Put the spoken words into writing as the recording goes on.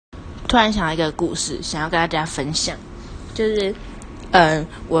突然想到一个故事，想要跟大家分享，就是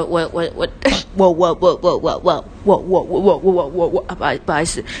我不好意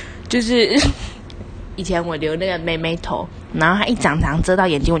思，就是以前我留那个妹妹头，然后它一长遮到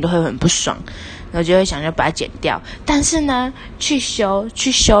眼睛，我就会很不爽，然后就会想要把它剪掉。但是呢，去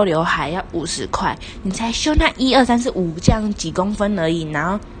修刘海要50块，你才修那1、2、3、4、5这样几公分而已，然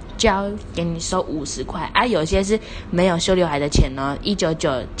后就要给你收50块啊！有些是没有修刘海的钱哦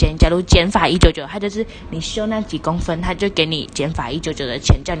，199假如剪发199，他就是你修那几公分，他就给你剪发199的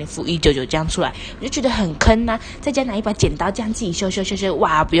钱，叫你付199这样出来，我就觉得很坑啊！再加拿一把剪刀这样自己修，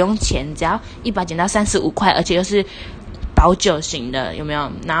哇，不用钱，只要一把剪刀35块，而且又是保久型的，有没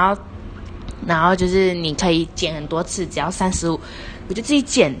有？然后就是你可以剪很多次，只要35，我就自己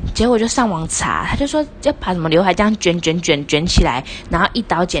剪。结果我就上网查，他就说要把什么刘海这样卷起来，然后一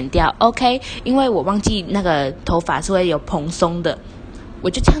刀剪掉。OK， 因为我忘记那个头发是会有蓬松的，我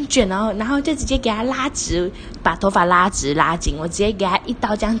就这样卷，然后就直接给它拉直，把头发拉直拉紧，我直接给它一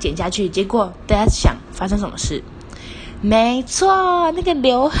刀这样剪下去。结果大家想发生什么事？没错，那个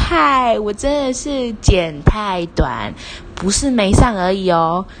刘海我真的是剪太短，不是没上而已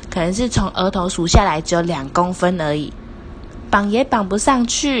哦，可能是从额头数下来只有2公分而已，绑也绑不上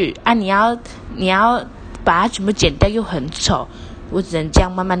去啊！你要把它全部剪掉又很丑，我只能这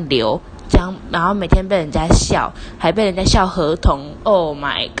样慢慢留，这样然后每天被人家笑，还被人家笑合同。Oh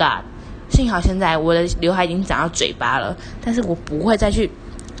my god！ 幸好现在我的刘海已经长到嘴巴了，但是我不会再去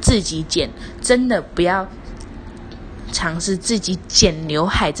自己剪，真的不要尝试自己剪刘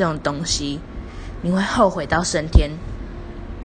海这种东西，你会后悔到升天。